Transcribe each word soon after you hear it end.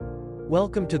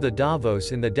Welcome to the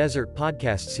Davos in the Desert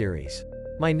podcast series.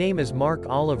 My name is Mark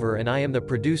Oliver and I am the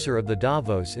producer of the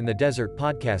Davos in the Desert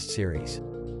podcast series.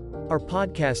 Our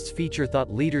podcasts feature thought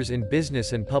leaders in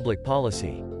business and public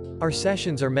policy. Our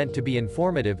sessions are meant to be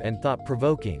informative and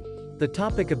thought-provoking. The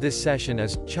topic of this session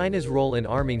is China's role in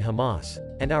arming Hamas,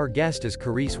 and our guest is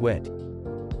Carice Witte.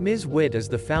 Ms. Witte is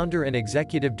the founder and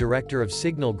executive director of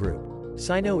Signal Group,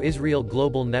 Sino-Israel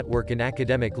Global Network in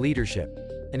Academic Leadership,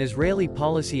 an Israeli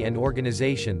policy and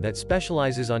organization that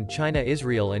specializes on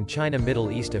China-Israel and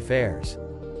China-Middle East affairs.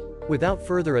 Without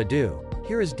further ado,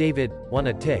 here is David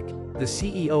Witte, the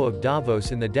CEO of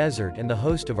Davos in the Desert and the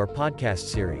host of our podcast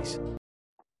series.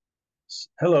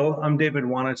 Hello, I'm David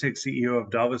Witte, CEO of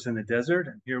Davos in the Desert.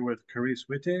 I'm here with Carice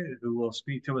Witte, who will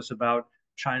speak to us about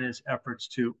China's efforts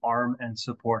to arm and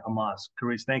support Hamas.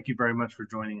 Carice, thank you very much for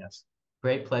joining us.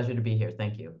 Great pleasure to be here.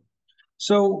 Thank you.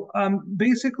 So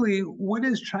basically, what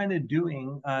is China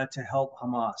doing to help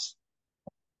Hamas?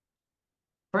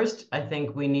 First, I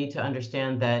think we need to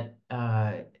understand that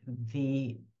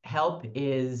the help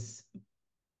is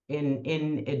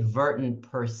inadvertent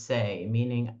per se,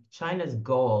 meaning China's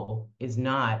goal is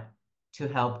not to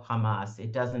help Hamas.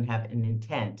 It doesn't have an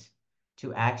intent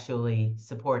to actually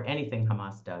support anything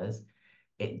Hamas does.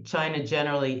 China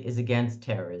generally is against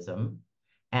terrorism,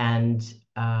 and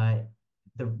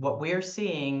what we're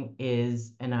seeing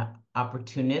is an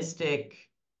opportunistic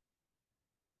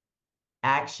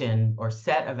action or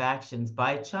set of actions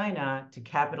by China to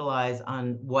capitalize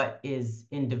on what is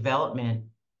in development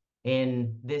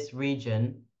in this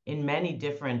region, in many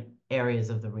different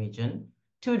areas of the region,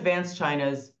 to advance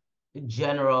China's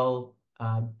general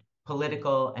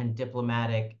political and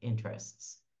diplomatic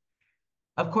interests.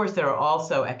 Of course, there are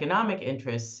also economic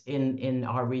interests in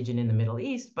our region in the Middle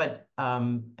East, but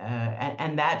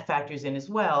and that factors in as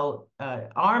well.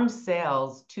 Arms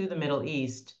sales to the Middle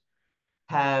East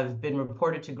have been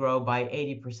reported to grow by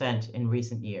 80% in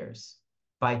recent years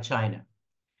by China.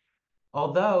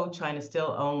 Although China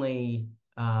still only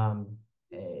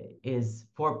is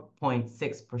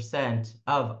 4.6%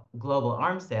 of global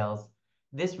arms sales,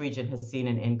 this region has seen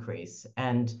an increase.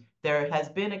 And there has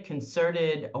been a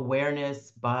concerted awareness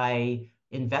by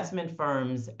investment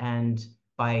firms and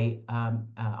by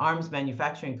arms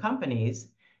manufacturing companies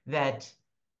that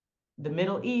the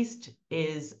Middle East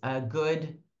is a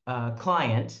good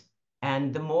client,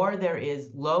 and the more there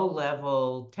is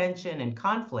low-level tension and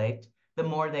conflict, the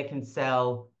more they can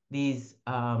sell these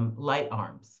light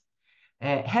arms.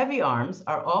 Heavy arms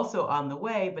are also on the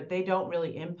way, but they don't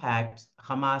really impact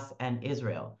Hamas and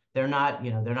Israel. They're not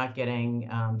getting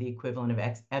the equivalent of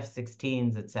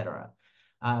F-16s, et cetera.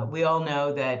 We all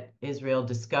know that Israel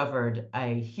discovered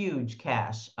a huge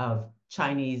cache of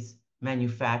Chinese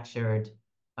manufactured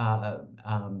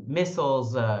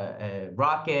missiles,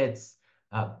 rockets,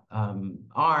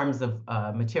 arms of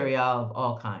material of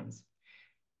all kinds.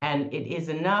 And it is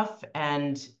enough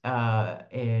and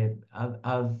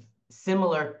of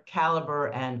similar caliber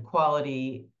and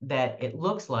quality that it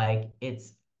looks like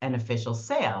it's an official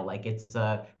sale, like it's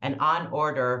an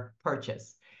on-order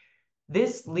purchase.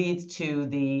 This leads to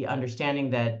the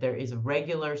understanding that there is a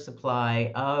regular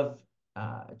supply of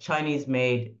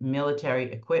Chinese-made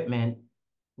military equipment,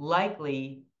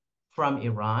 likely from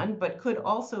Iran, but could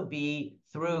also be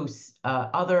through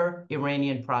other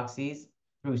Iranian proxies,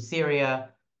 through Syria,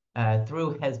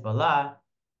 through Hezbollah.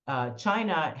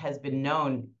 China has been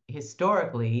known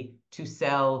historically to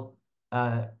sell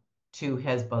to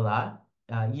Hezbollah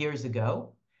years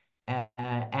ago,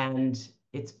 and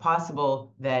it's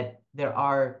possible that there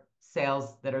are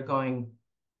sales that are going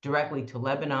directly to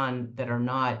Lebanon that are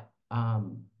not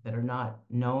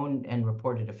known and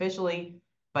reported officially.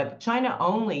 But China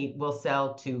only will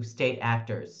sell to state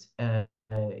actors. For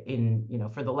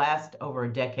the last over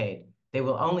a decade, they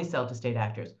will only sell to state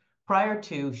actors. Prior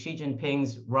to Xi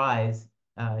Jinping's rise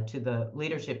to the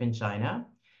leadership in China,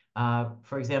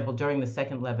 for example, during the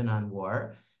Second Lebanon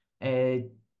War,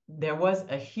 there was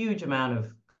a huge amount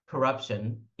of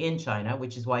corruption in China,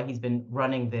 which is why he's been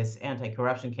running this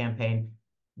anti-corruption campaign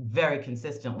very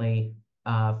consistently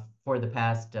for the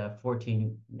past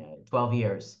 12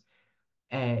 years.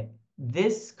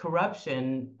 This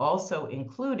corruption also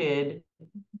included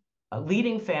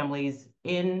leading families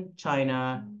in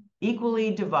China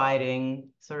equally dividing,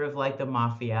 sort of like the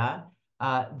mafia,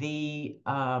 the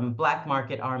black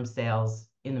market arms sales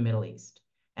in the Middle East.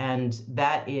 And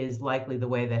that is likely the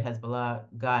way that Hezbollah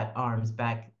got arms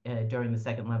back during the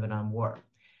Second Lebanon War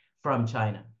from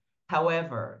China.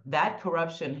 However, that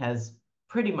corruption has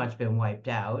pretty much been wiped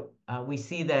out. We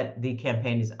see that the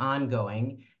campaign is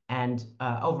ongoing, And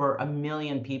over 1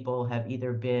 million people have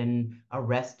either been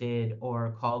arrested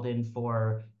or called in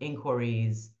for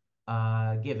inquiries,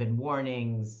 given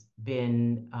warnings,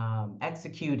 been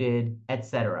executed,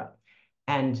 etc.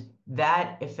 And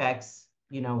that affects,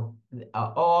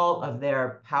 all of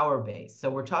their power base. So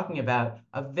we're talking about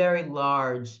a very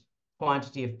large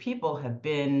quantity of people have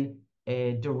been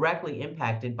directly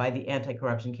impacted by the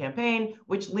anti-corruption campaign,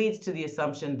 which leads to the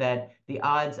assumption that the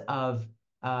odds of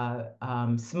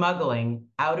smuggling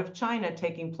out of China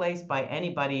taking place by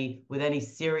anybody with any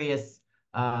serious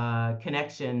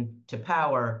connection to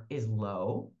power is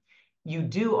low. You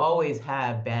do always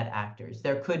have bad actors.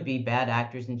 There could be bad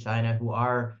actors in China who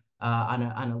are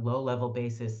on a low-level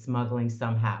basis smuggling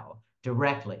somehow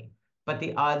directly. But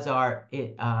the odds are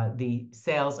the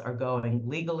sales are going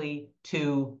legally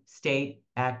to state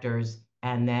actors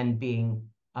and then being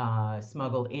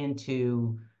smuggled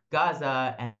into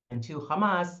Gaza and to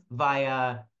Hamas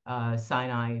via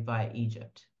Sinai, via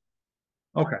Egypt.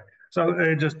 Okay,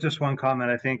 so just one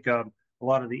comment. I think a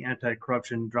lot of the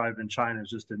anti-corruption drive in China is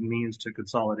just a means to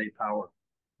consolidate power.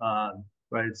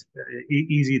 Right? It's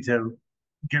easy to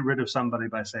get rid of somebody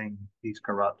by saying he's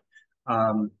corrupt.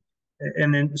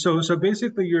 And then, so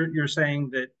basically, you're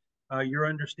saying that your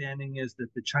understanding is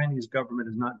that the Chinese government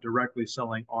is not directly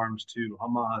selling arms to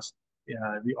Hamas.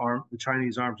 The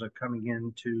Chinese arms are coming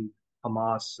into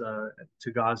Hamas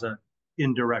to Gaza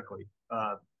indirectly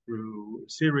through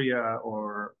Syria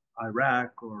or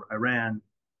Iraq or Iran.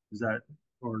 Is that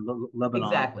or Lebanon?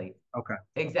 Exactly. Okay.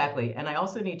 Exactly. And I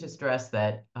also need to stress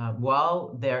that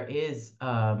while there is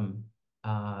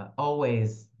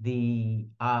always the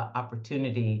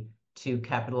opportunity to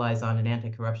capitalize on an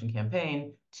anti-corruption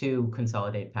campaign to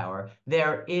consolidate power,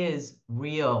 there is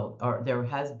real, or there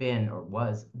has been, or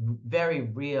was very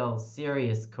real,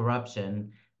 serious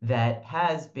corruption that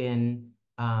has been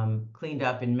cleaned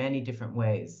up in many different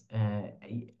ways.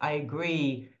 I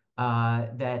agree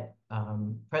that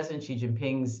President Xi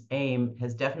Jinping's aim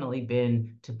has definitely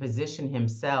been to position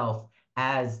himself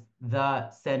as the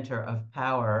center of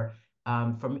power.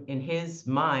 In his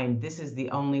mind, this is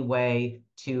the only way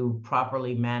to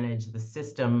properly manage the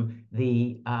system,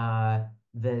 the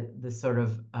sort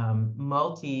of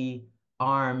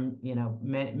multi-arm,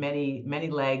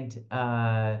 many-legged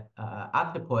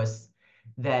octopus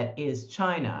that is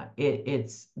China.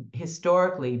 It's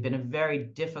historically been a very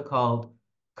difficult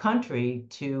country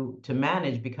to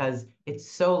manage because it's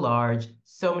so large,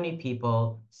 so many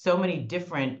people, so many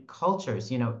different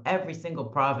cultures. Every single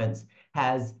province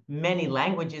has many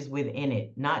languages within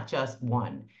it, not just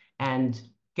one. And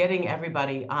getting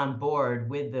everybody on board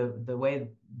with the way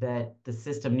that the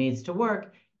system needs to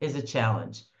work is a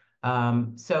challenge.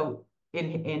 So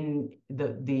in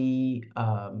the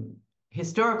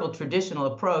historical traditional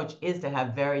approach is to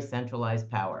have very centralized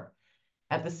power.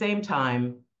 At the same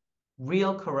time,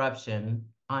 real corruption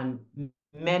on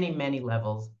many, many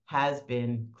levels has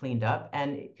been cleaned up,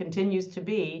 and it continues to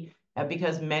be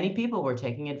because many people were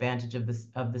taking advantage of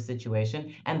the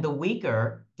situation, and the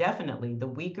weaker, definitely the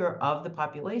weaker of the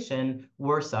population,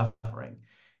 were suffering.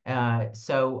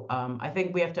 So I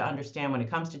think we have to understand when it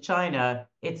comes to China,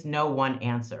 it's no one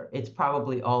answer. It's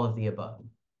probably all of the above.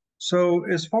 So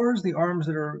as far as the arms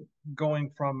that are going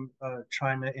from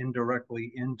China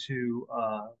indirectly into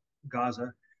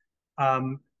Gaza,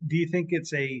 do you think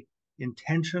it's a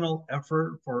intentional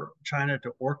effort for China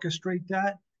to orchestrate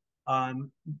that,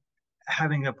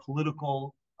 having a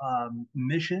political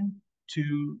mission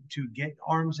to get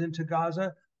arms into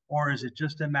Gaza, or is it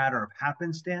just a matter of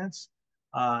happenstance,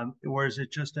 or is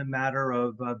it just a matter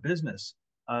of business?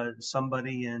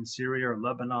 Somebody in Syria or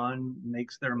Lebanon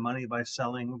makes their money by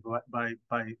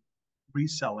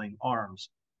reselling arms.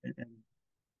 And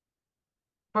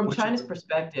From China's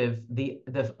perspective,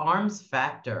 the arms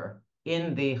factor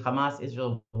in the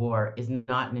Hamas-Israel war is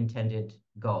not an intended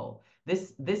goal.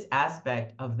 This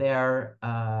aspect of their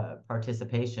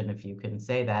participation, if you can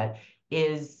say that,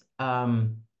 is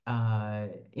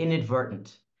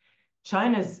inadvertent.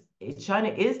 China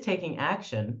is taking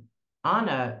action on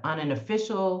an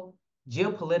official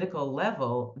geopolitical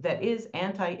level that is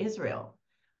anti-Israel.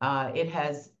 It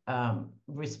has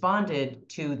responded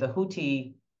to the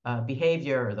Houthi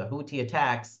behavior or the Houthi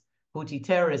attacks, Houthi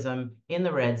terrorism in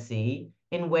the Red Sea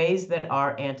in ways that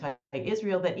are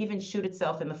anti-Israel, that even shoot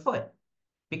itself in the foot,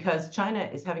 because China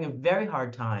is having a very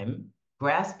hard time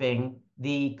grasping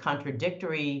the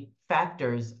contradictory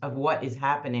factors of what is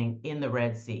happening in the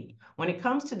Red Sea. When it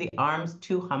comes to the arms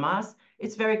to Hamas,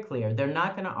 it's very clear. They're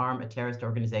not going to arm a terrorist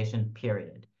organization,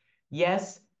 period.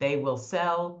 Yes, They will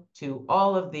sell to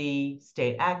all of the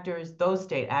state actors. Those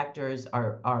state actors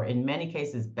are in many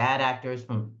cases bad actors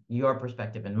from your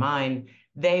perspective and mine.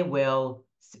 They will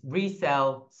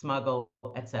resell, smuggle,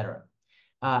 etc.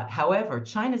 However,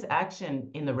 China's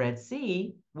action in the Red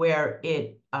Sea, where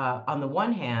it, on the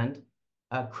one hand,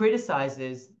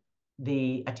 criticizes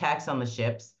the attacks on the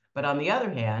ships, but on the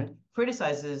other hand,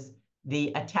 criticizes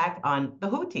the attack on the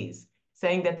Houthis,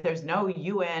 saying that there's no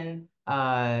UN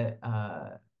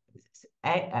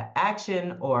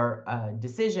action or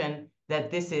decision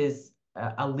that this is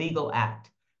a legal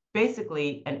act.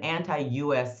 Basically, an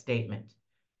anti-US statement.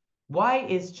 Why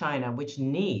is China, which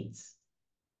needs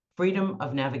freedom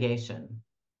of navigation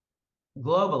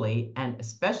globally and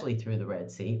especially through the Red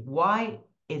Sea, why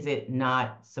is it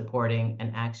not supporting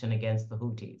an action against the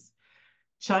Houthis?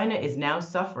 China is now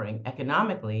suffering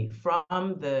economically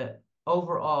from the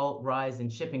overall rise in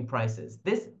shipping prices.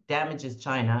 This damages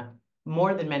China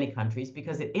more than many countries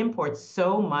because it imports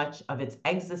so much of its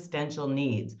existential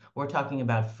needs. We're talking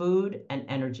about food and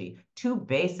energy, two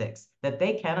basics that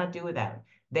they cannot do without.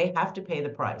 They have to pay the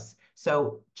price.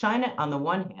 So China, on the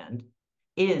one hand,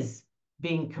 is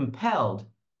being compelled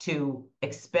to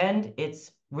expend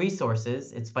its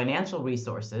resources, its financial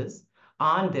resources,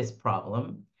 on this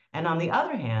problem. And on the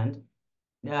other hand,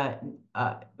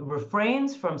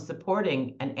 refrains from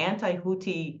supporting an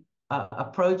anti-Houthi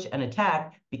approach and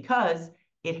attack because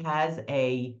it has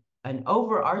an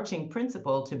overarching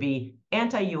principle to be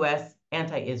anti-US,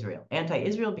 anti-Israel.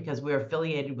 Anti-Israel because we're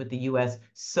affiliated with the US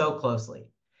so closely.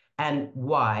 And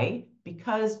why?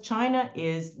 Because China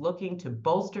is looking to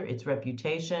bolster its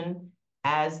reputation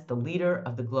as the leader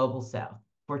of the global South.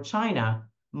 For China,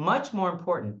 much more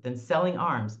important than selling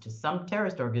arms to some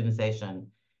terrorist organization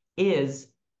is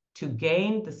to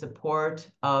gain the support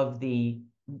of the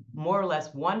more or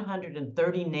less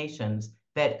 130 nations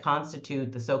that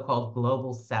constitute the so-called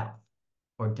global South,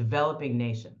 or developing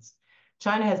nations.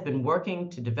 China has been working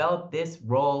to develop this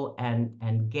role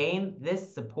and gain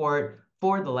this support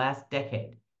for the last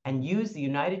decade, and use the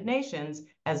United Nations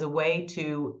as a way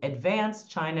to advance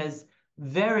China's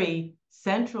very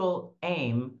central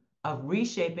aim of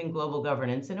reshaping global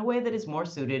governance in a way that is more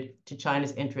suited to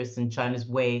China's interests and China's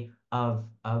way of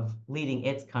leading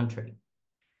its country.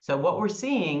 So what we're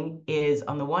seeing is,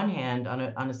 on the one hand,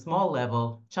 on a small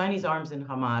level, Chinese arms in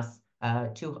Hamas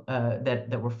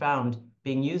that were found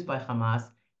being used by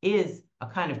Hamas is a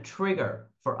kind of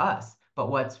trigger for us. But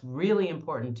what's really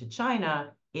important to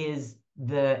China is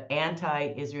the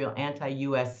anti-Israel,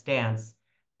 anti-US stance.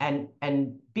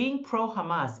 And being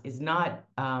pro-Hamas is not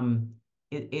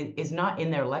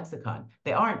in their lexicon.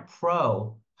 They aren't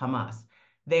pro-Hamas.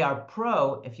 They are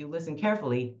pro, if you listen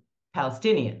carefully,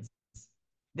 Palestinians.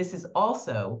 This is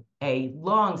also a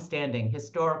long-standing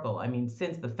historical, I mean,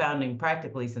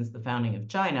 practically since the founding of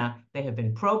China, they have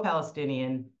been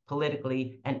pro-Palestinian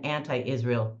politically and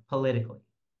anti-Israel politically.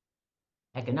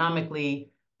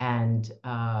 Economically and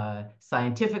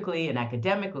scientifically and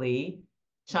academically,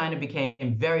 China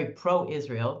became very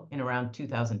pro-Israel in around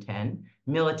 2010.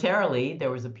 Militarily,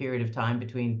 there was a period of time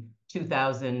between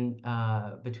 2000,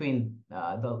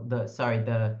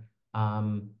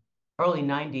 early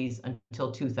 90s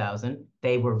until 2000.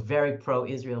 They were very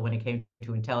pro-Israel when it came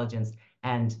to intelligence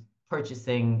and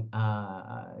purchasing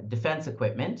defense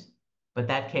equipment, but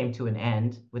that came to an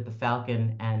end with the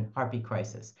Falcon and Harpy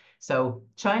crisis. So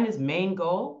China's main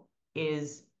goal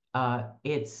is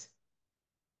its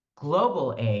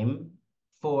global aim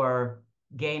for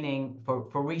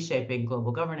reshaping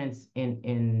global governance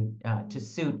to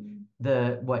suit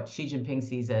what Xi Jinping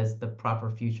sees as the proper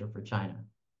future for China.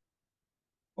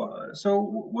 So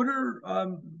what are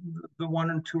the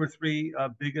one and two or three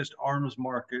biggest arms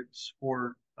markets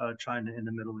for China in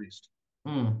the Middle East?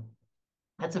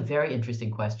 That's a very interesting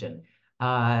question.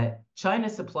 China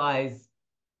supplies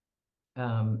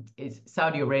is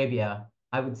Saudi Arabia.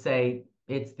 I would say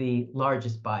it's the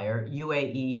largest buyer,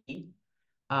 UAE,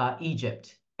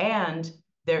 Egypt. And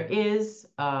there is,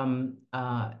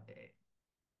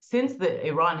 since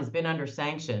Iran has been under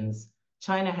sanctions,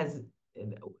 China has,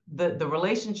 the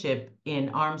relationship in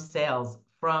arms sales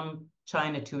from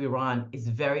China to Iran is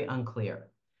very unclear.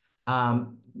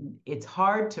 It's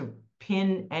hard to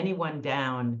pin anyone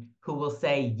down who will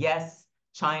say, yes,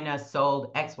 China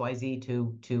sold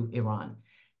XYZ to Iran.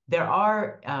 There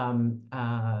are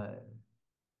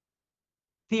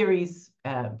theories,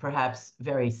 perhaps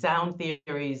very sound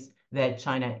theories, that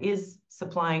China is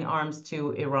supplying arms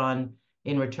to Iran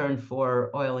in return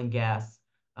for oil and gas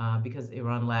because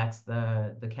Iran lacks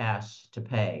the cash to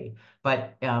pay.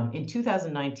 But in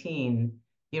 2019,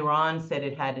 Iran said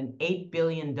it had an $8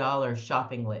 billion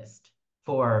shopping list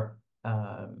for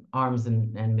arms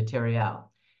and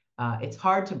material. It's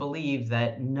hard to believe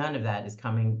that none of that is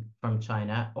coming from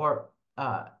China, or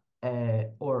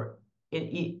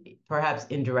perhaps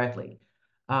indirectly.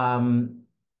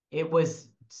 It was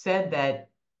said that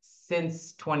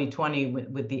since 2020,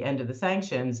 with the end of the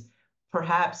sanctions,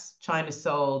 perhaps China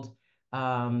sold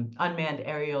unmanned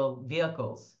aerial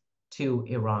vehicles to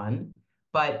Iran,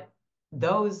 but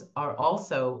those are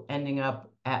also ending up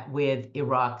with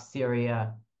Iraq,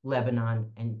 Syria,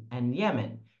 Lebanon, and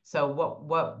Yemen. So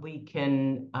what we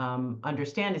can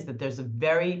understand is that there's a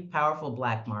very powerful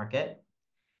black market,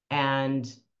 and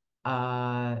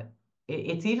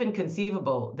it's even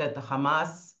conceivable that the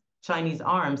Hamas Chinese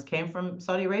arms came from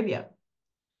Saudi Arabia,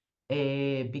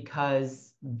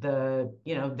 because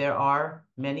there are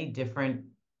many different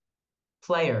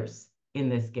players in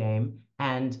this game,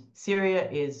 and Saudi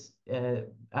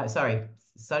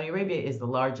Arabia is the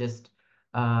largest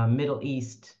Middle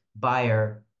East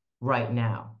buyer right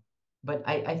now. But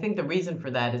I think the reason for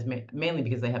that is mainly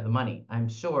because they have the money. I'm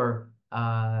sure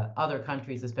other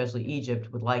countries, especially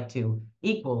Egypt, would like to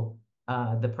equal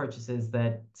the purchases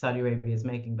that Saudi Arabia is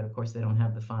making, but of course they don't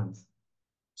have the funds.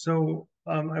 So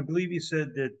I believe you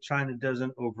said that China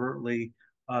doesn't overtly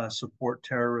support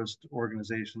terrorist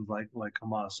organizations like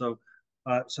Hamas.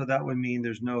 So that would mean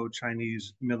there's no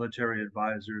Chinese military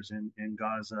advisors in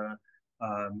Gaza.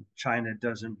 China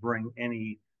doesn't bring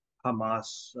any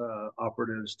Hamas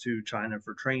operatives to China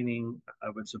for training, I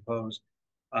would suppose.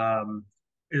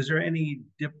 Is there any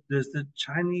does the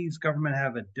Chinese government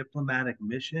have a diplomatic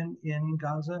mission in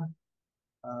Gaza?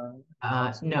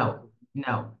 No,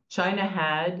 no. China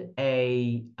had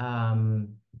a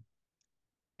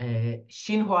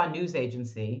Xinhua news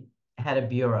agency had a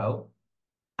bureau.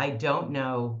 I don't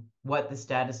know what the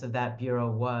status of that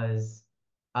bureau was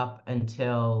up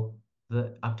until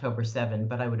the October 7,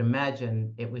 but I would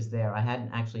imagine it was there. I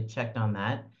hadn't actually checked on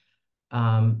that.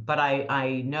 But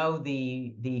I know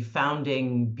the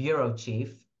founding bureau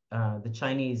chief, the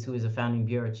Chinese who is a founding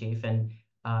bureau chief, and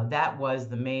that was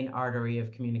the main artery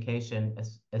of communication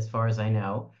as far as I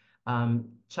know.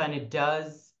 China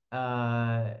does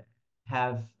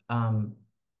have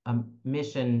a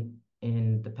mission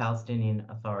in the Palestinian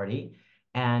Authority,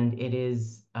 and it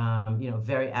is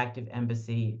very active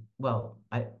embassy. Well,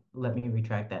 let me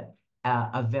retract that.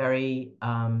 A very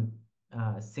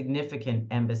significant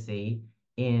embassy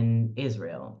in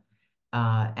Israel,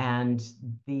 and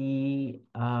the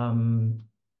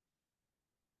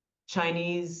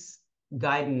Chinese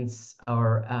guidance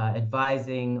or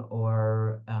advising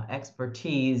or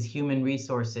expertise, human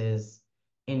resources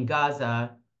in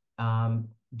Gaza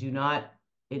do not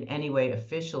in any way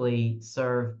officially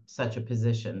serve such a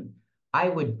position. I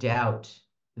would doubt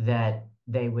that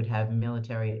they would have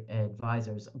military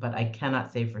advisors, but I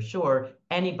cannot say for sure.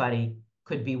 Anybody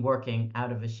could be working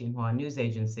out of a Xinhua news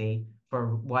agency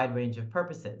for a wide range of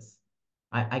purposes.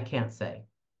 I can't say.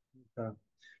 Okay.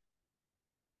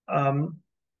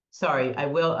 Sorry, I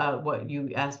will. What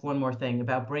you asked one more thing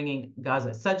about bringing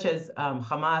Gaza, such as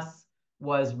Hamas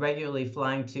was regularly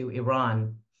flying to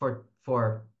Iran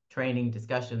for training,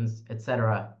 discussions,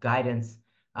 etc., guidance.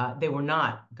 They were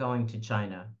not going to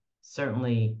China,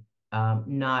 certainly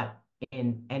not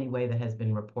in any way that has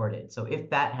been reported. So if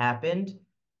that happened,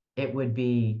 it would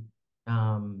be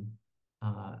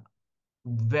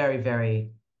very,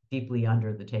 very deeply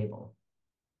under the table.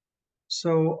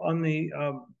 So on the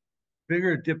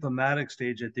bigger diplomatic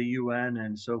stage at the UN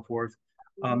and so forth,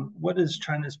 what is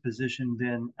China's position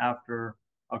then after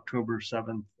October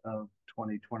 7th of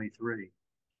 2023?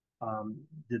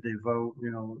 Did they vote,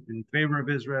 in favor of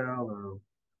Israel,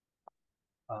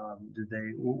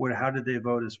 or how did they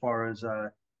vote as far as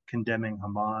condemning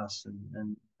Hamas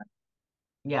and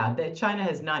Yeah, China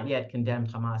has not yet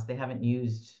condemned Hamas. They haven't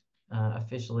used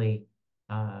officially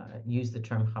used the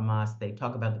term Hamas. They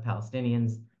talk about the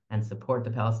Palestinians and support the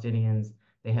Palestinians.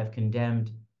 They have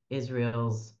condemned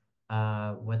Israel's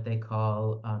what they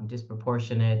call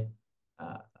disproportionate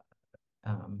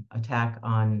attack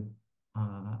on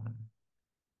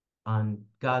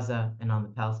Gaza and on the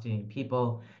Palestinian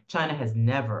people. China has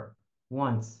never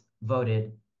once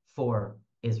voted for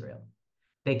Israel.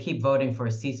 They keep voting for a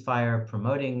ceasefire,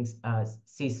 promoting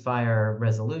ceasefire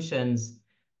resolutions.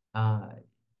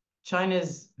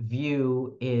 China's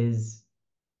view is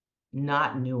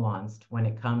not nuanced when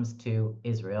it comes to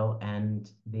Israel and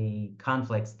the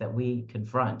conflicts that we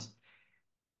confront.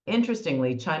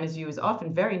 Interestingly, China's view is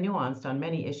often very nuanced on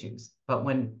many issues, but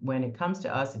when it comes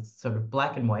to us, it's sort of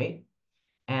black and white.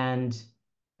 And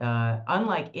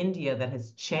unlike India, that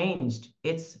has changed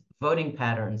its voting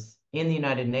patterns in the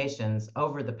United Nations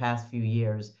over the past few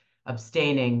years,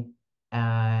 abstaining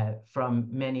from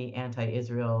many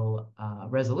anti-Israel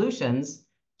resolutions,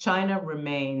 China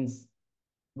remains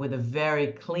with a very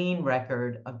clean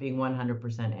record of being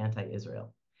 100%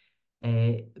 anti-Israel.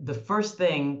 The first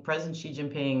thing President Xi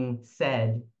Jinping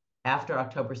said after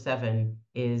October 7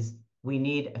 is we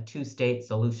need a two-state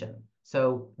solution.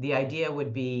 So the idea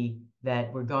would be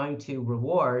that we're going to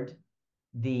reward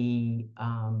the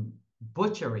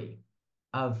butchery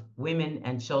of women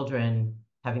and children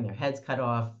having their heads cut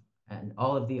off and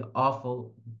all of the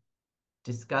awful,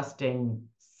 disgusting,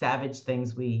 savage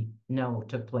things we know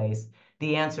took place.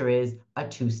 The answer is a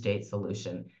two-state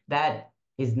solution. That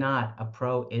is not a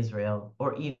pro-Israel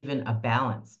or even a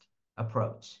balanced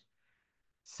approach.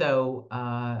 So,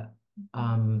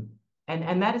 and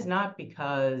that is not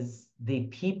because the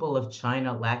people of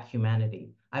China lack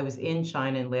humanity. I was in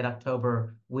China in late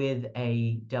October with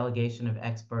a delegation of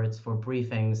experts for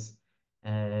briefings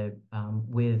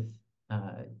with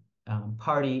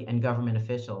party and government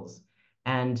officials.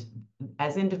 And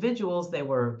as individuals, they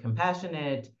were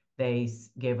compassionate. They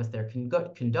gave us their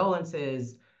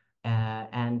condolences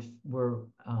and were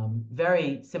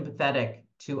very sympathetic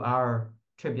to our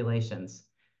tribulations.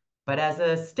 But as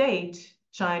a state,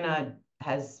 China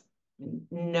has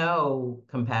no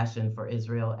compassion for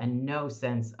Israel and no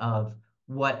sense of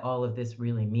what all of this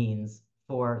really means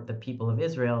for the people of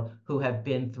Israel who have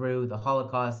been through the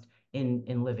Holocaust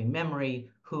in living memory,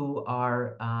 who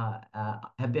are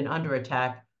have been under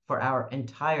attack for our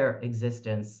entire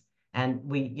existence. And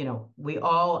we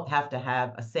all have to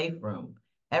have a safe room.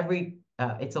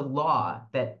 It's a law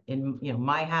that in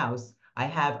my house, I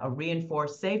have a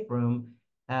reinforced safe room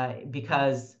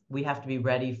because we have to be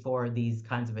ready for these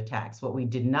kinds of attacks. What we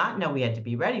did not know we had to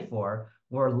be ready for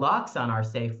were locks on our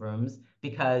safe rooms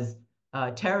because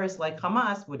terrorists like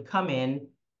Hamas would come in,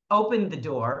 open the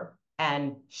door,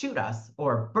 and shoot us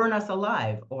or burn us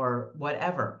alive or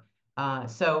whatever.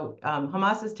 So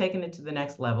Hamas has taken it to the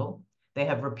next level. They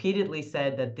have repeatedly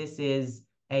said that this is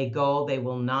a goal they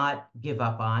will not give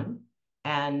up on.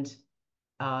 And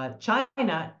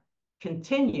China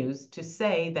continues to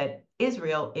say that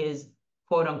Israel is,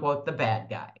 quote unquote, the bad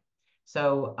guy.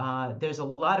 So there's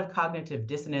a lot of cognitive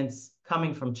dissonance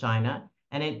coming from China,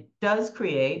 and it does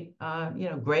create,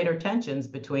 greater tensions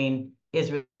between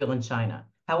Israel and China.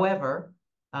 However,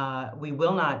 we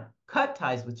will not cut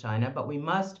ties with China, but we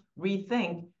must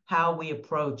rethink how we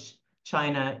approach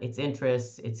China, its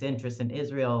interests in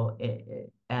Israel,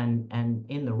 and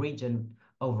in the region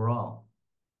overall.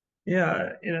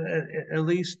 Yeah, at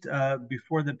least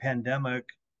before the pandemic,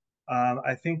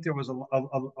 I think there was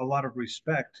a lot of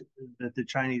respect that the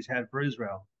Chinese had for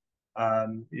Israel.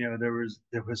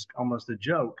 There was almost a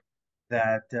joke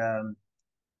that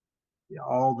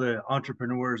all the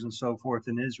entrepreneurs and so forth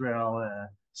in Israel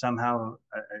somehow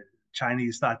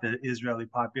Chinese thought the Israeli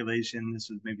population, this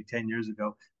was maybe 10 years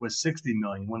ago, was 60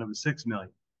 million when it was 6 million.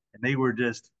 And they were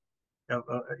just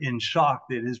in shock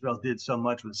that Israel did so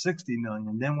much with 60 million.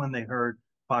 And then when they heard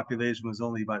population was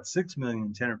only about 6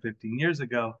 million 10 or 15 years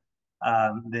ago,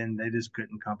 then they just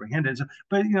couldn't comprehend it. So,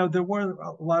 but there were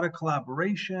a lot of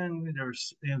collaboration.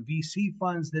 There's VC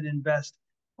funds that invest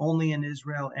only in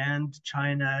Israel and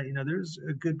China. There's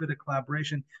a good bit of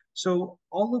collaboration. So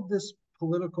all of this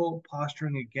political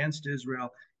posturing against Israel,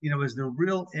 is the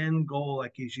real end goal,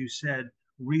 like as you said,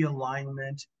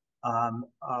 realignment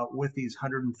with these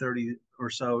 130 or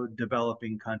so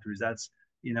developing countries. That's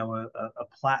a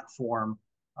platform.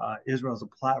 Israel's a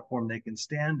platform they can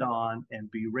stand on and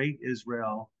berate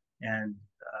Israel and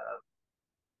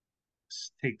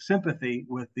take sympathy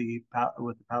with the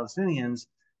Palestinians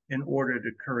in order to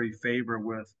curry favor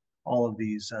with all of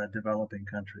these developing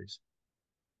countries.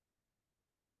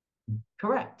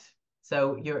 Correct.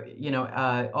 So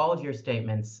all of your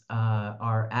statements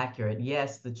are accurate.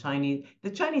 Yes, the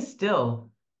Chinese still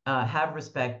have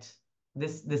respect. For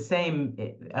the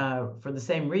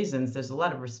same reasons. There's a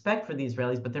lot of respect for the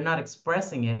Israelis, but they're not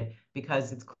expressing it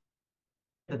because it's clear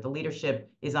that the leadership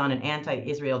is on an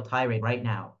anti-Israel tirade right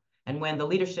now. And when the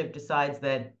leadership decides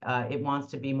that it wants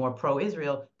to be more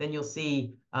pro-Israel, then you'll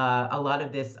see a lot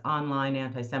of this online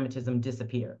anti-Semitism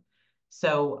disappear.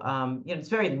 So it's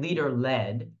very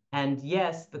leader-led. And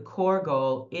yes, the core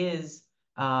goal is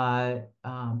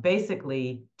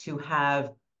basically to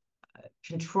have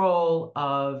control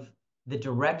of the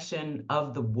direction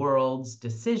of the world's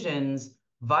decisions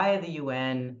via the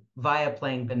UN, via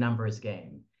playing the numbers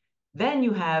game. Then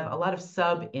you have a lot of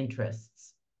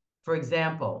sub-interests. For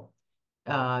example,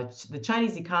 the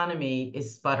Chinese economy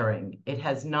is sputtering. It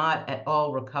has not at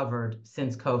all recovered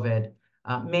since COVID,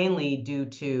 mainly due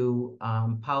to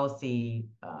policy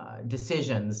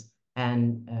decisions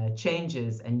and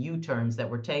changes and U-turns that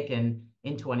were taken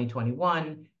in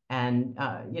 2021, and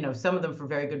some of them for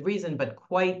very good reason, but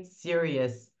quite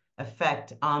serious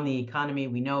effect on the economy.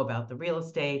 We know about the real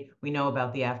estate, we know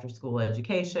about the after-school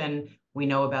education, we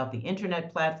know about the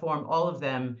internet platform, all of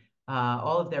them,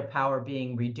 all of their power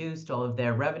being reduced, all of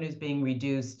their revenues being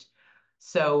reduced.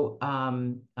 So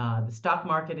the stock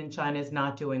market in China is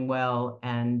not doing well,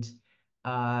 and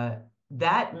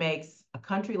that makes a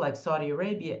country like Saudi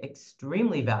Arabia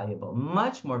extremely valuable,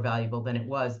 much more valuable than it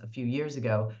was a few years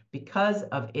ago because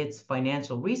of its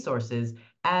financial resources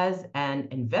as an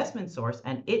investment source,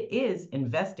 and it is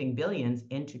investing billions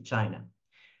into China.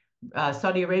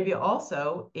 Saudi Arabia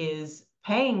also is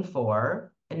paying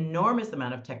for enormous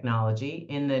amount of technology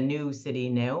in the new city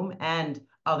Neom and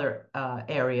other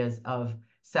areas of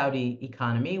Saudi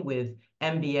economy, with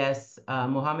MBS,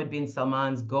 Mohammed bin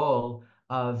Salman's goal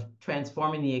of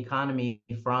transforming the economy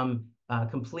from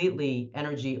completely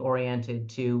energy-oriented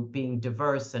to being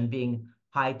diverse and being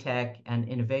high-tech and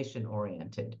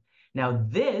innovation-oriented. Now,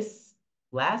 this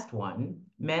last one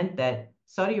meant that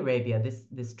Saudi Arabia,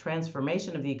 this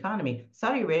transformation of the economy,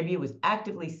 Saudi Arabia was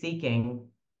actively seeking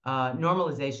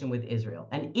normalization with Israel.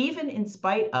 And even in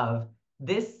spite of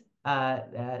this,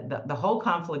 the whole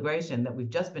conflagration that we've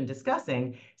just been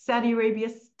discussing, Saudi Arabia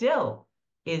still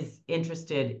is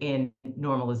interested in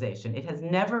normalization. It has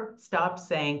never stopped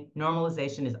saying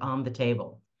normalization is on the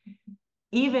table.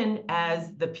 Even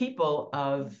as the people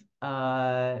of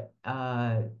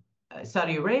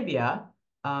Saudi Arabia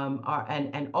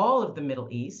and all of the Middle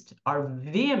East are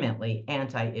vehemently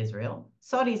anti-Israel,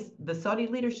 the Saudi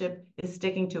leadership is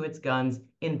sticking to its guns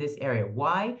in this area.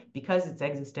 Why? Because it's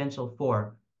existential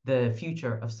for the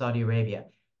future of Saudi Arabia.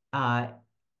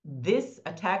 This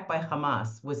attack by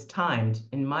Hamas was timed,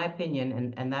 in my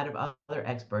opinion, and that of other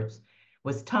experts,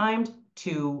 was timed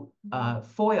to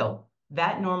foil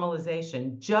that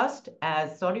normalization, just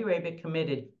as Saudi Arabia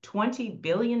committed $20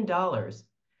 billion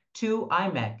to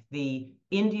IMEC, the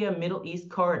India Middle East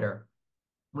corridor,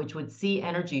 which would see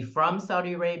energy from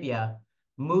Saudi Arabia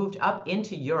moved up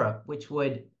into Europe, which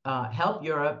would help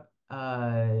Europe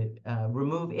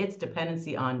remove its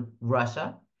dependency on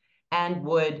Russia and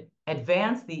would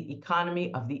advance the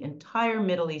economy of the entire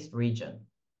Middle East region.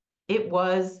 It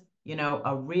was,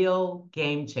 a real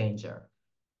game changer.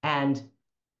 And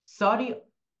Saudi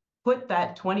put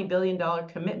that $20 billion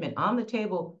commitment on the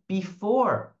table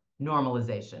before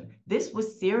normalization. This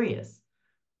was serious.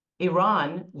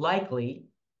 Iran likely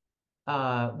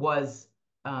was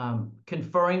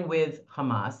conferring with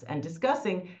Hamas and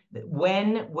discussing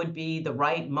when would be the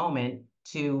right moment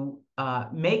to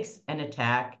make an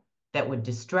attack that would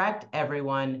distract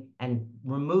everyone and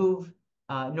remove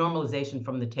normalization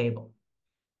from the table.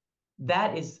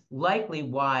 That is likely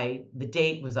why the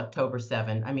date was October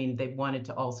 7. I mean, they wanted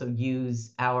to also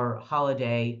use our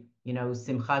holiday,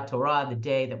 Simchat Torah, the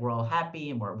day that we're all happy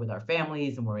and we're with our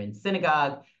families and we're in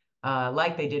synagogue,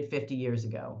 like they did 50 years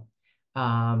ago.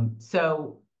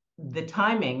 So the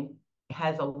timing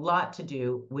has a lot to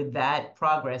do with that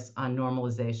progress on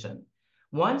normalization.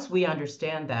 Once we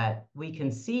understand that, we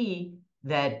can see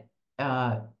that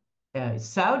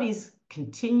Saudi's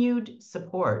continued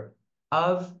support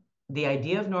of the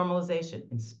idea of normalization,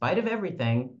 in spite of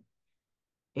everything,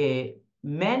 it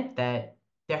meant that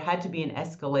there had to be an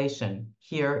escalation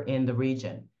here in the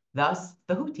region, thus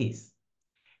the Houthis.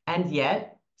 And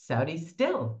yet, Saudi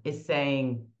still is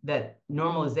saying that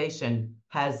normalization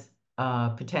has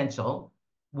potential.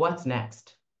 What's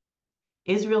next?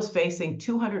 Israel's facing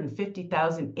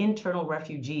 250,000 internal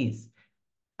refugees.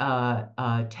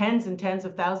 Tens and tens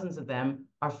of thousands of them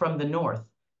are from the north,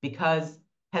 because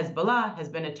Hezbollah has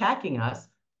been attacking us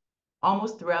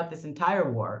almost throughout this entire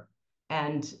war,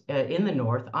 and in the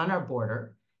north on our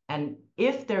border. And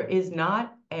if there is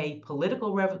not a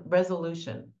political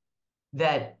resolution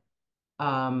that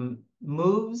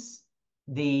moves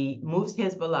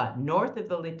Hezbollah north of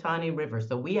the Litani River,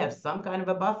 so we have some kind of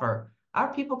a buffer,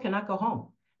 our people cannot go home.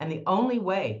 And the only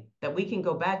way that we can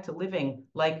go back to living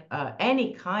like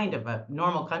any kind of a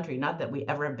normal country, not that we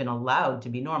ever have been allowed to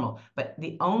be normal, but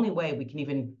the only way we can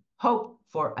even hope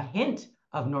for a hint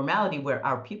of normality where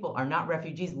our people are not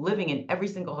refugees living in every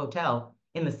single hotel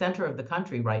in the center of the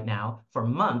country right now for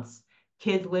months,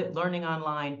 kids learning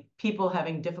online, people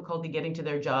having difficulty getting to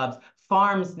their jobs,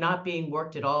 farms not being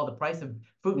worked at all. The price of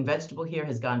fruit and vegetable here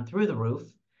has gone through the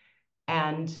roof.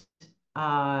 And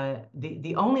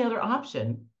the only other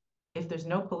option, if there's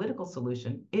no political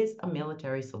solution, is a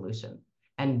military solution.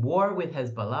 And war with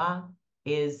Hezbollah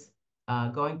is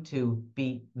going to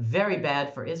be very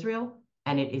bad for Israel,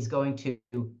 and it is going to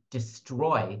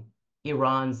destroy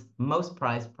Iran's most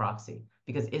prized proxy,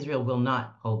 because Israel will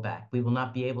not hold back. We will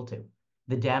not be able to.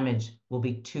 The damage will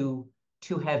be too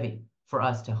heavy for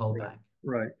us to hold back.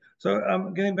 Right.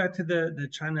 So getting back to the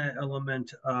China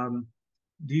element,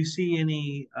 do you see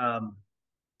any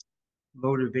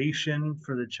motivation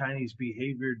for the Chinese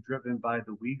behavior driven by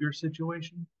the Uyghur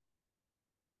situation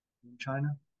in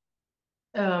China?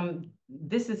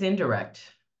 This is indirect.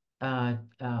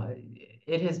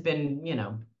 It has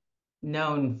been,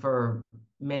 known for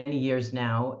many years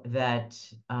now that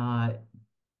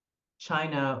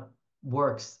China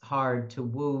works hard to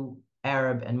woo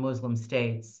Arab and Muslim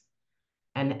states,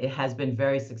 and it has been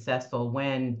very successful.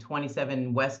 When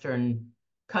 27 Western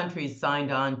countries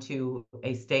signed on to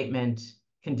a statement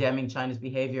condemning China's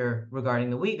behavior regarding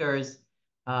the Uyghurs,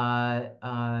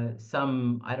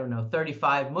 some, I don't know,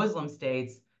 35 Muslim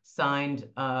states signed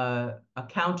a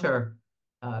counter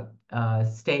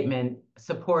statement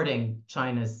supporting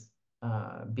China's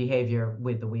behavior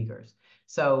with the Uyghurs.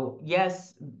 So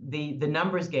yes, the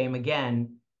numbers game,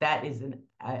 again, that is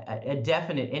a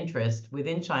definite interest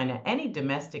within China. Any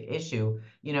domestic issue,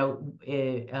 be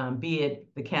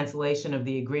it the cancellation of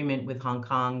the agreement with Hong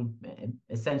Kong,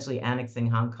 essentially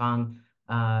annexing Hong Kong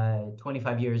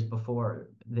 25 years before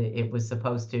it was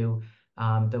supposed to,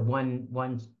 the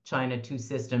one China, two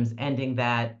systems, ending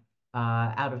that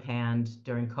out of hand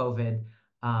during COVID.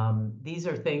 These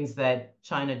are things that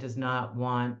China does not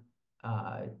want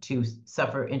to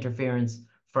suffer interference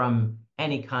from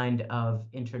any kind of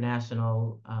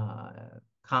international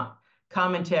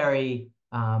commentary,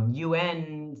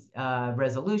 UN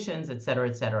resolutions, et cetera,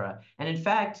 et cetera. And in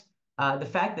fact, the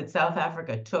fact that South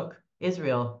Africa took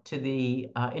Israel to the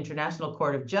International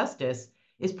Court of Justice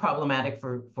is problematic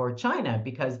for China,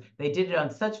 because they did it on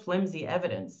such flimsy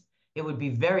evidence. It would be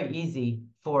very easy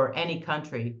for any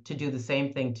country to do the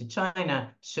same thing to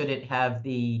China, should it have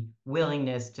the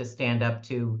willingness to stand up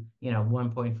to,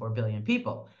 1.4 billion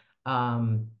people.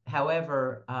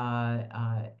 However,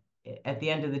 at the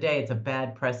end of the day, it's a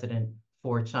bad precedent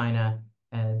for China.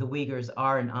 The Uyghurs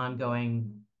are an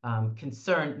ongoing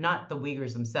concern, not the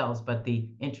Uyghurs themselves, but the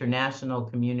international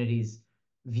community's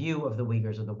view of the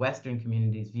Uyghurs, or the Western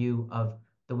community's view of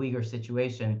the Uyghur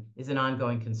situation, is an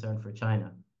ongoing concern for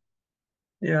China.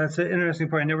 Yeah, it's an interesting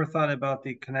point. I never thought about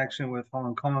the connection with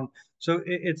Hong Kong. So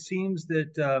it seems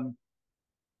that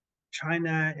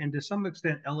China, and to some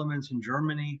extent elements in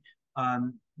Germany,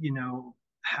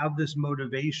 have this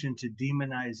motivation to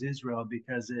demonize Israel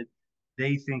because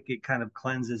they think it kind of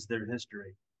cleanses their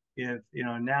history. If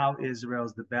now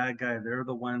Israel's the bad guy, they're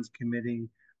the ones committing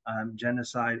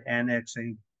genocide,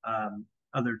 annexing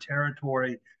other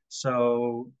territory.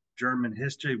 So German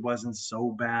history wasn't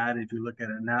so bad if you look at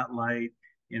it in that light.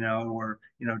 Or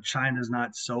China's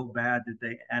not so bad that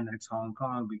they annex Hong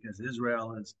Kong because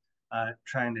Israel is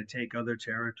trying to take other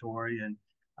territory, and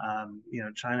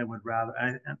China would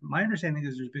rather. My understanding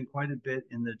is there's been quite a bit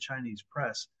in the Chinese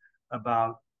press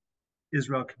about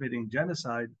Israel committing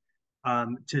genocide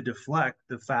to deflect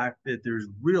the fact that there's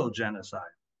real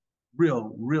genocide,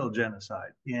 real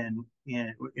genocide in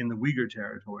the Uyghur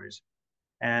territories.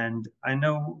 And I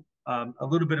know a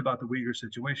little bit about the Uyghur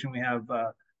situation. We have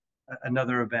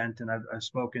another event, and I've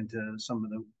spoken to some of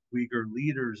the Uyghur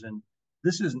leaders, and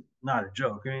this is not a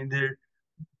joke. I mean,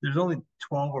 there's only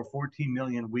 12 or 14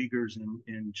 million Uyghurs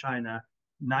in China.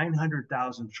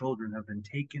 900,000 children have been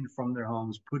taken from their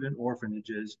homes, put in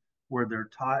orphanages, where they're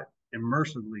taught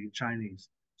immersively Chinese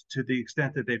to the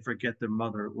extent that they forget their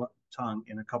mother tongue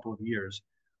in a couple of years.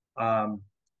 About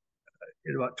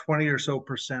 20 or so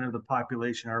percent of the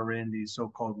population are in these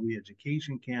so-called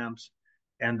re-education camps,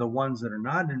 and the ones that are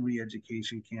not in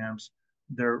re-education camps,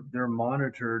 they're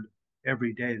monitored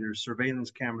every day. There's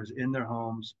surveillance cameras in their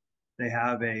homes. They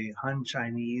have a Han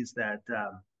Chinese that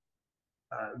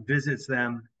visits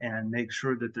them and makes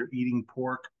sure that they're eating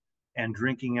pork and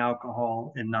drinking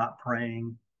alcohol and not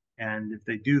praying. And if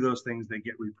they do those things, they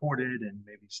get reported and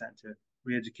maybe sent to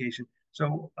re-education.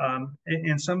 So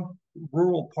in some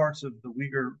rural parts of the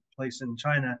Uyghur place in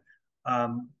China,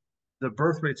 the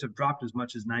birth rates have dropped as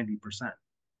much as 90%.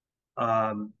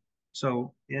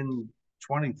 So in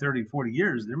 20, 30, 40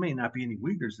 years, there may not be any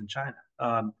Uyghurs in China.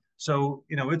 So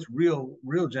it's real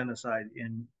genocide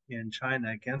in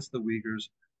China against the Uyghurs.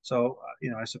 So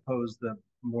I suppose the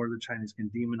more the Chinese can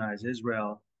demonize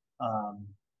Israel, the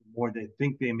more they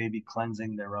think they may be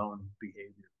cleansing their own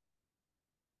behavior.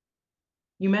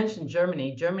 You mentioned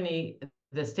Germany.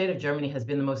 The state of Germany has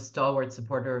been the most stalwart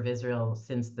supporter of Israel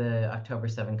since the October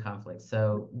 7 conflict.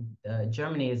 So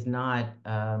Germany is not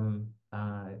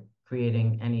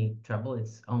creating any trouble.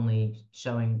 It's only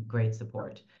showing great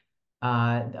support.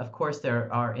 Of course,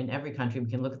 there are in every country. We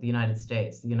can look at the United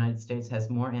States. The United States has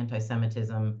more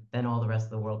anti-Semitism than all the rest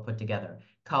of the world put together.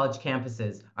 College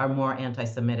campuses are more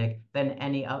anti-Semitic than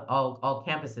all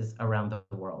campuses around the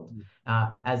world.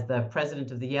 As the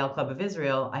president of the Yale Club of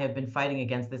Israel, I have been fighting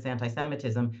against this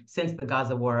anti-Semitism since the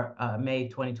Gaza war, May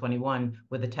 2021,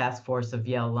 with a task force of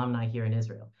Yale alumni here in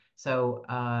Israel. So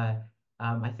I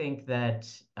think that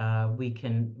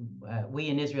we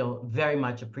in Israel very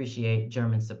much appreciate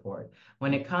German support.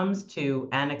 When it comes to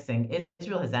annexing,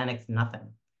 Israel has annexed nothing.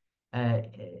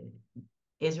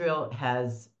 Israel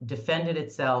has defended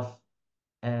itself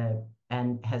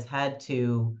and has had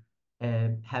to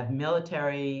have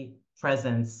military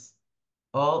presence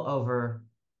all over,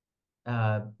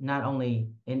 not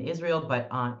only in Israel, but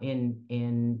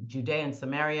in Judea and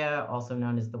Samaria, also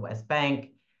known as the West Bank.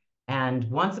 And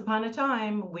once upon a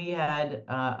time, we had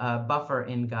a buffer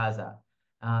in Gaza.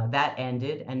 That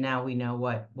ended, and now we know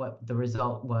what the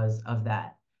result was of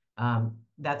that.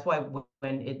 That's why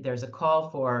when there's a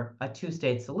call for a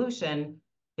two-state solution,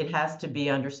 it has to be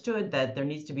understood that there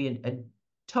needs to be a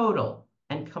total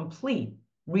and complete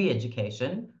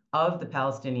re-education of the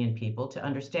Palestinian people to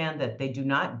understand that they do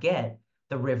not get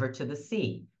the river to the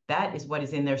sea. That is what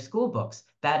is in their school books.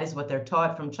 That is what they're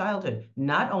taught from childhood,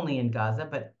 not only in Gaza,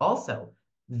 but also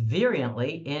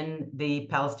virulently in the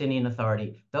Palestinian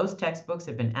Authority. Those textbooks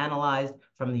have been analyzed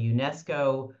from the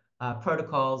UNESCO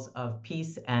protocols of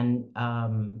peace and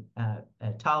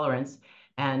tolerance,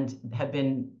 and have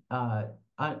been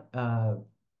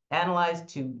analyzed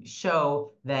to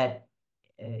show that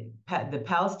the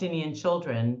Palestinian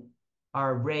children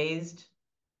are raised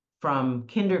from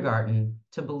kindergarten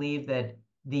to believe that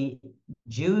the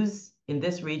Jews in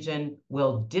this region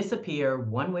will disappear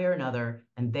one way or another,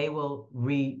 and they will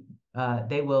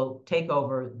take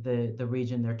over the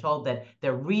region. They're told that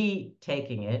they're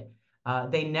retaking it.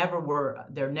 There never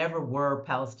were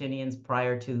Palestinians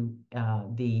prior to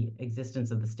the existence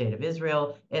of the State of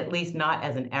Israel, at least not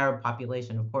as an Arab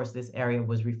population. Of course, this area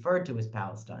was referred to as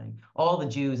Palestine. All the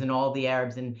Jews and all the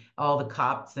Arabs and all the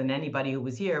Copts and anybody who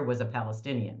was here was a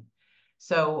Palestinian.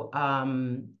 So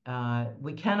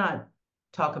we cannot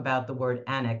talk about the word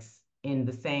annex in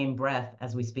the same breath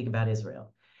as we speak about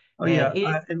Israel. Oh yeah,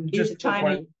 and just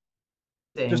China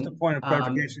just a point of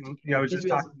clarification. I was just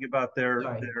Israel's, talking about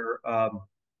the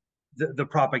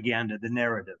propaganda, the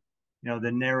narrative.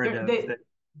 The narrative that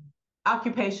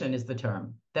occupation is the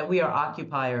term, that we are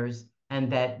occupiers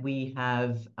and that we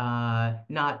have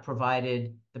not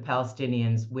provided the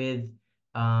Palestinians with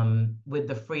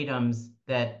the freedoms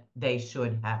that they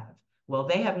should have. Well,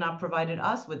 they have not provided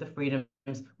us with the freedoms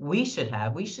we should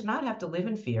have. We should not have to live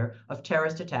in fear of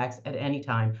terrorist attacks at any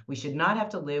time. We should not have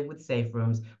to live with safe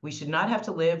rooms. We should not have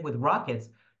to live with rockets.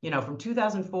 From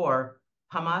 2004,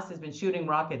 Hamas has been shooting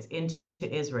rockets into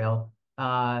Israel,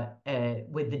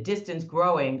 with the distance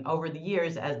growing over the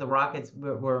years as the rockets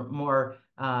were more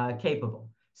capable.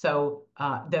 So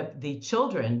the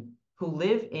children who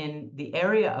live in the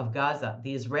area of Gaza,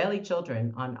 the Israeli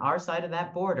children on our side of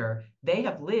that border, they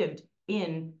have lived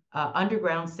in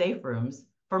underground safe rooms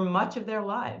for much of their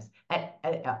lives.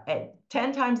 At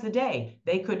 10 times a day,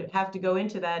 they could have to go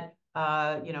into that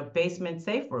basement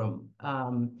safe room.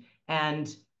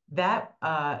 And that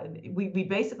we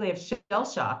basically have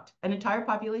shell-shocked an entire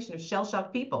population of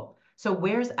shell-shocked people. So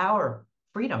where's our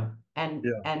freedom? And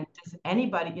does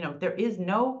anybody, there is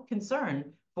no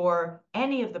concern for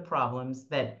any of the problems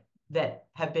that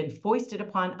have been foisted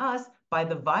upon us by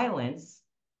the violence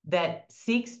that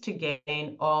seeks to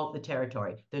gain all the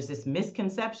territory. There's this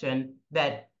misconception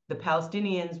that the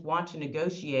Palestinians want to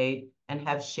negotiate and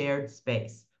have shared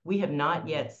space. We have not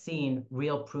yet seen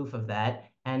real proof of that.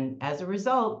 And as a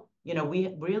result,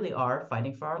 we really are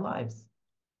fighting for our lives.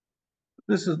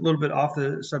 This is a little bit off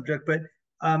the subject, but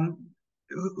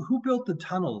who built the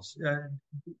tunnels?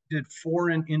 Did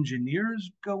foreign engineers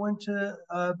go into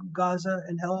Gaza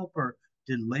and help, or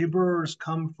did laborers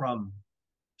come from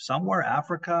somewhere,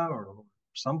 Africa or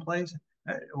someplace,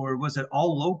 or was it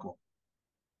all local?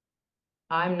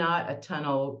 I'm not a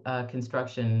tunnel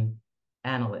construction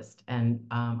analyst, and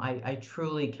I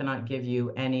truly cannot give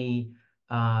you any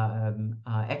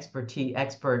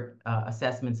expert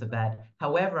assessments of that.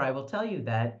 However, I will tell you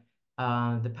that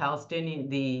the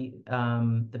Palestinians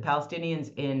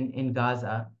in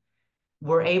Gaza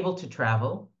were able to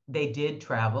travel. They did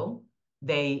travel.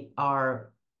 They are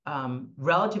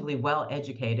relatively well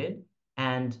educated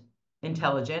and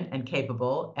intelligent and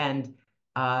capable, and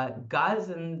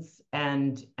Gazans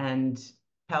and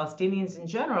Palestinians in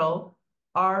general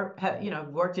have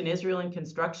worked in Israel in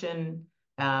construction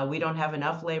We don't have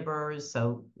enough laborers,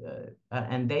 so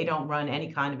and they don't run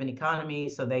any kind of an economy,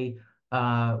 so they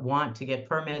want to get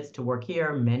permits to work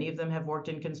here. Many of them have worked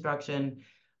in construction.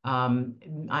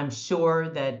 I'm sure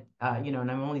that,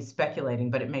 and I'm only speculating,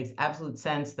 but it makes absolute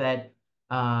sense that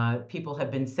people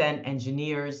have been sent,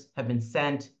 engineers have been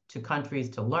sent to countries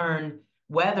to learn.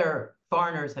 Whether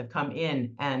foreigners have come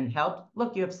in and helped,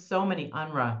 look, you have so many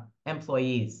UNRWA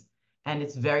employees, and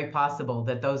it's very possible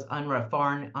that those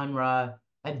foreign UNRWA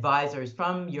advisors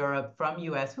from Europe, from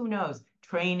US, who knows,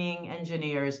 training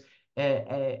engineers.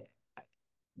 But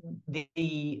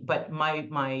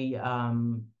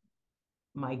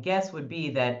my guess would be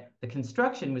that the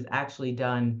construction was actually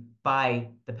done by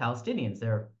the Palestinians.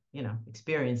 They're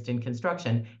experienced in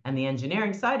construction, and the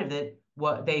engineering side of it,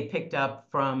 what they picked up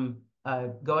from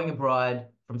going abroad,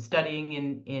 from studying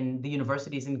in the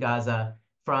universities in Gaza,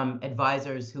 from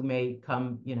advisors who may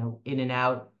come in and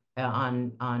out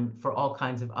on for all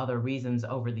kinds of other reasons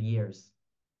over the years.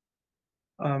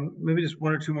 Maybe just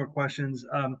one or two more questions.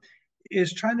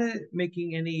 Is China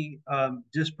making any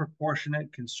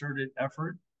disproportionate, concerted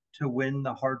effort to win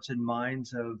the hearts and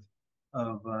minds of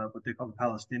what they call the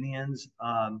Palestinians?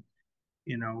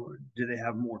 Do they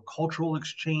have more cultural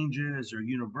exchanges or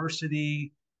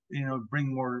university?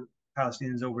 Bring more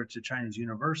Palestinians over to Chinese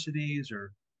universities,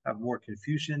 or have more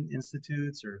Confucian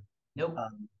institutes, or nope.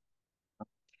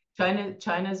 China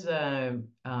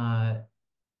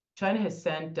has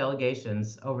sent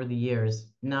delegations over the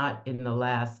years, not in the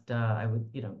last, I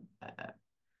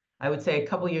would say a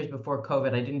couple of years before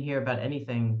COVID. I didn't hear about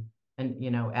anything, and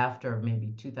after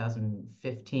maybe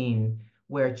 2015,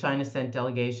 where China sent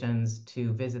delegations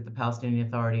to visit the Palestinian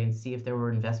Authority and see if there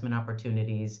were investment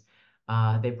opportunities.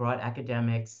 They brought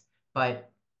academics,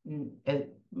 but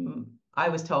I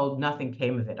was told nothing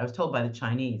came of it. I was told by the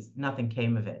Chinese, nothing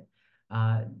came of it.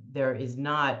 There is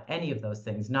not any of those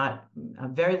things, not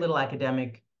very little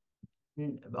academic,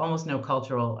 almost no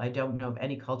cultural. I don't know of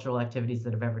any cultural activities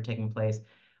that have ever taken place.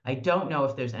 I don't know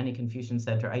if there's any Confucian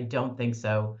Center. I don't think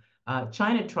so.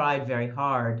 China tried very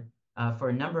hard for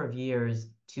a number of years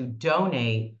to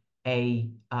donate a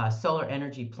solar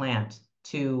energy plant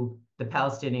to the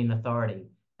Palestinian Authority,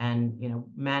 and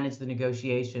manage the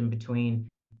negotiation between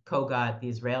KOGAT, the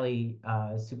Israeli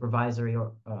supervisory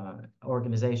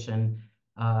organization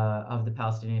of the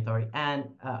Palestinian Authority, and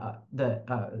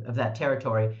of that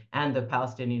territory, and the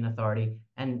Palestinian Authority.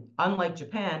 And unlike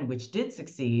Japan, which did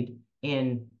succeed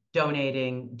in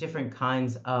donating different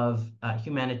kinds of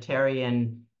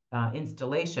humanitarian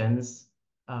installations,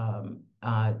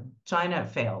 China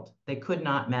failed. They could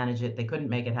not manage it. They couldn't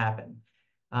make it happen.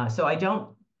 So I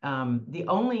don't. The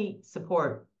only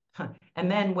support, and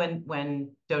then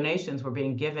when donations were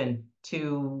being given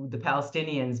to the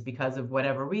Palestinians because of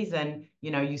whatever reason,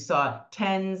 you saw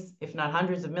tens, if not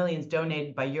hundreds of millions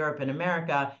donated by Europe and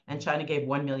America, and China gave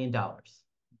 $1 million.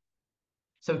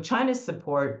 So China's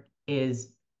support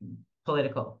is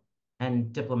political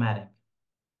and diplomatic,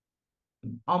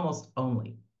 almost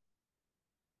only.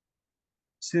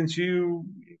 Since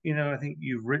I think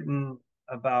you've written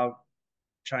about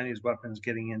Chinese weapons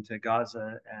getting into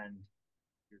Gaza and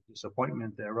your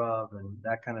disappointment thereof and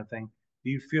that kind of thing,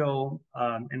 do you feel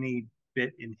any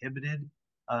bit inhibited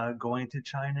going to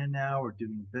China now, or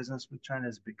doing business with China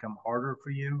has become harder for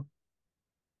you?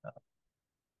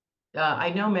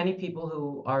 I know many people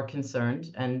who are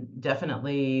concerned, and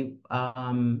definitely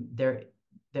there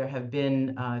have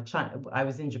been. I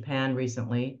was in Japan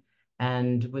recently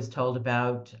and was told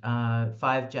about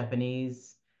 5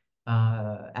 Japanese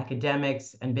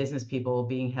academics and business people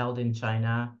being held in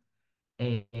China.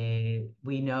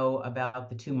 We know about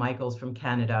the 2 Michaels from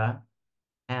Canada,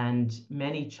 and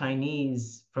many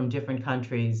Chinese from different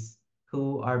countries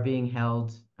who are being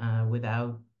held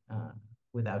without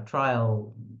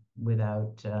trial,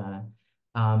 without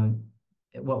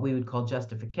what we would call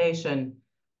justification.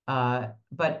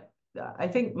 But I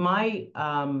think my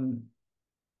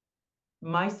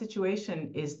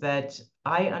situation is that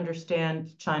I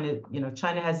understand China.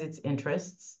 China has its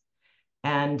interests,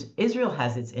 and Israel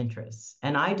has its interests,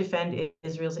 and I defend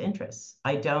Israel's interests.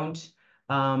 I don't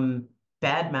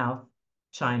badmouth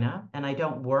China, and I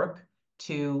don't work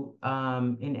to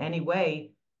in any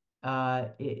way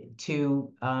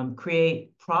to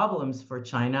create problems for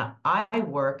China. I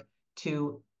work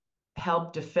to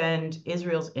help defend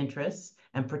Israel's interests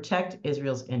and protect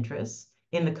Israel's interests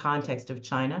in the context of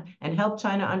China, and help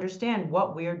China understand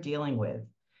what we're dealing with.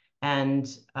 And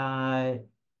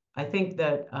I think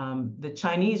that the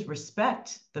Chinese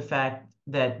respect the fact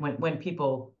that when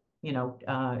people,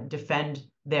 defend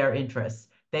their interests,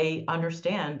 they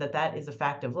understand that that is a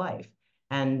fact of life.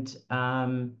 And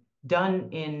done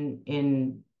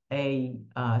in a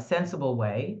sensible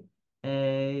way.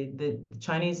 The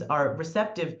Chinese are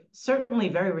receptive, certainly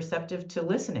very receptive to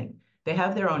listening. They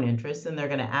have their own interests and they're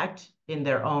going to act in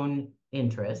their own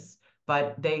interests,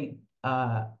 but they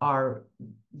are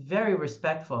very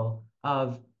respectful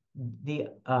of the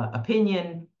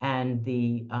opinion and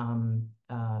the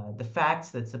facts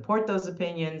that support those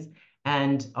opinions,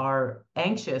 and are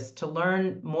anxious to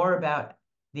learn more about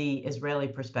the Israeli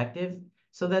perspective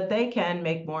so that they can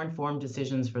make more informed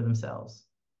decisions for themselves.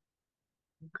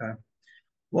 Okay.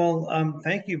 Well,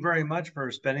 thank you very much for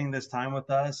spending this time with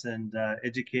us and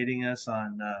educating us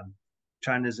on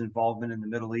China's involvement in the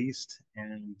Middle East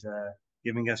and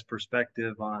giving us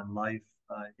perspective on life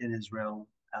in Israel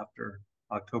after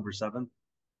October 7th.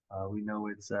 We know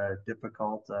it's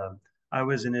difficult. I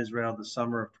was in Israel the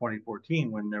summer of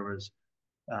 2014 when there was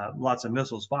lots of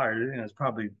missiles fired. And it's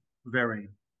probably very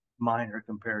minor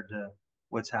compared to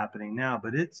what's happening now,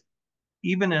 but it's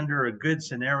even under a good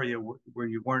scenario where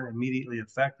you weren't immediately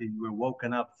affected, you were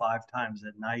woken up 5 times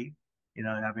at night,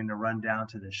 having to run down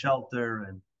to the shelter,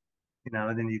 and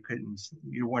and then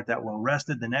you weren't that well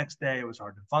rested the next day. It was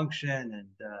hard to function, and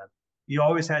you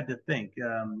always had to think,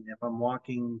 if I'm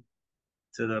walking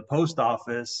to the post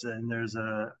office and there's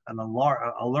an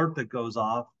alert that goes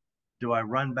off, do I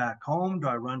run back home? Do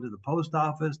I run to the post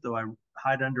office? Do I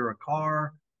hide under a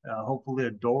car? Hopefully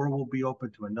a door will be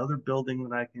open to another building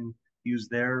that I can use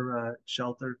their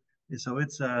shelter. So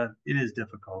it is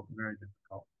difficult, very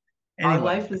difficult. Anyway,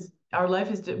 Our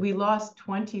life is we lost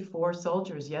 24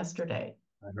 soldiers yesterday.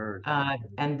 I heard.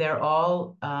 And they're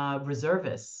all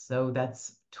reservists, so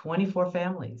that's 24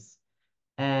 families,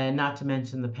 and not to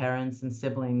mention the parents and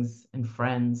siblings and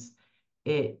friends.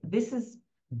 This is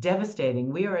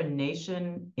devastating. We are a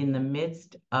nation in the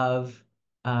midst of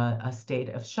a state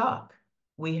of shock.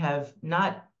 We have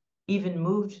not even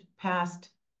moved past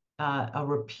a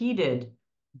repeated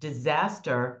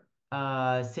disaster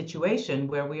situation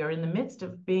where we are in the midst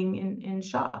of being in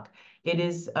shock. It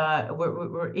is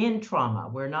we're in trauma.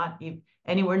 We're not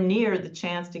anywhere near the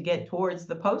chance to get towards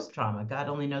the post-trauma. God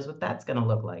only knows what that's going to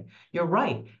look like. You're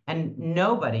right, and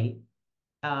nobody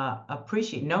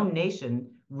no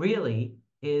nation really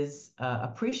is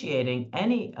appreciating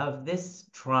any of this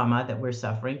trauma that we're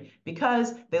suffering,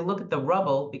 because they look at the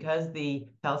rubble, because the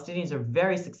Palestinians are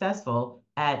very successful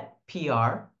at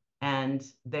PR, and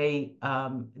they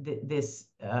this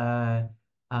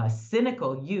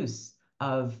cynical use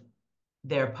of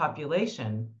their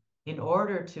population in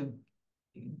order to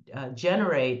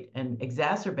generate and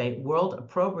exacerbate world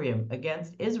opprobrium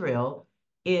against Israel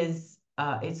is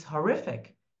it's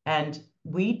horrific, and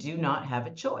we do not have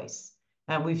a choice.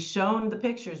 And we've shown the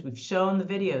pictures, we've shown the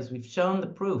videos, we've shown the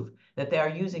proof that they are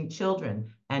using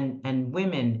children and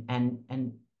women and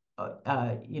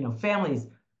families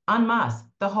en masse.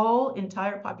 The whole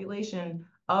entire population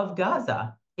of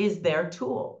Gaza is their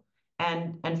tool.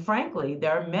 And frankly,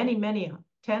 there are many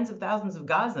tens of thousands of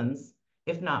Gazans,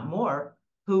 if not more,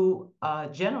 who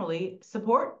generally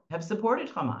have supported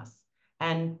Hamas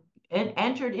and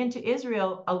entered into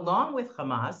Israel along with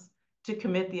Hamas to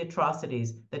commit the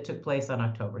atrocities that took place on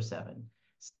October 7th.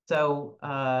 So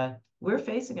we're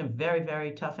facing a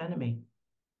very tough enemy.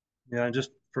 Yeah, and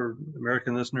just for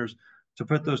American listeners, to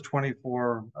put those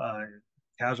 24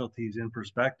 casualties in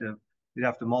perspective, you'd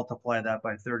have to multiply that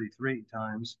by 33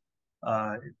 times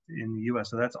in the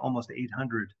U.S. So that's almost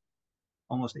 800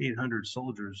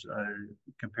 soldiers,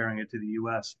 comparing it to the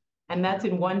U.S. And that's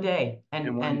in one day.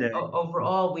 And day.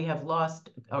 Overall, we have lost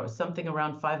something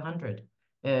around 500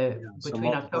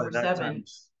 between October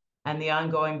 7th and the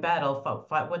ongoing battle.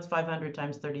 What's 500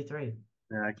 times 33?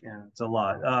 Yeah, I can. It's a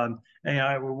lot.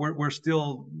 And we're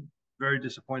still very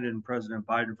disappointed in President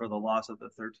Biden for the loss of the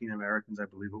 13 Americans, I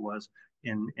believe it was,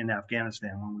 in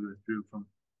Afghanistan when we withdrew from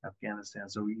Afghanistan.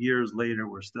 So years later,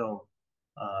 we're still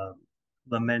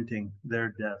lamenting their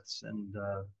deaths, and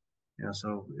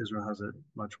so Israel has it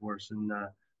much worse. And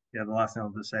the last thing I'll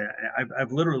just say,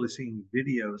 I've literally seen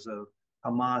videos of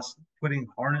Hamas putting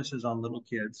harnesses on little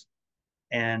kids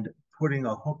and putting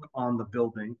a hook on the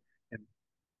building and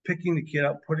picking the kid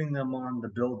up, putting them on the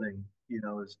building,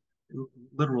 is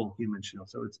literal human shield.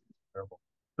 So it's terrible.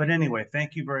 But anyway,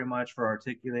 thank you very much for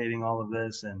articulating all of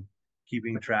this and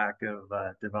keeping track of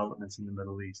developments in the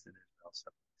Middle East and Israel.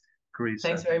 So, Carice,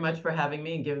 thanks very much for having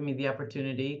me and giving me the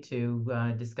opportunity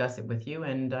to discuss it with you,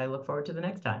 and I look forward to the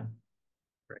next time.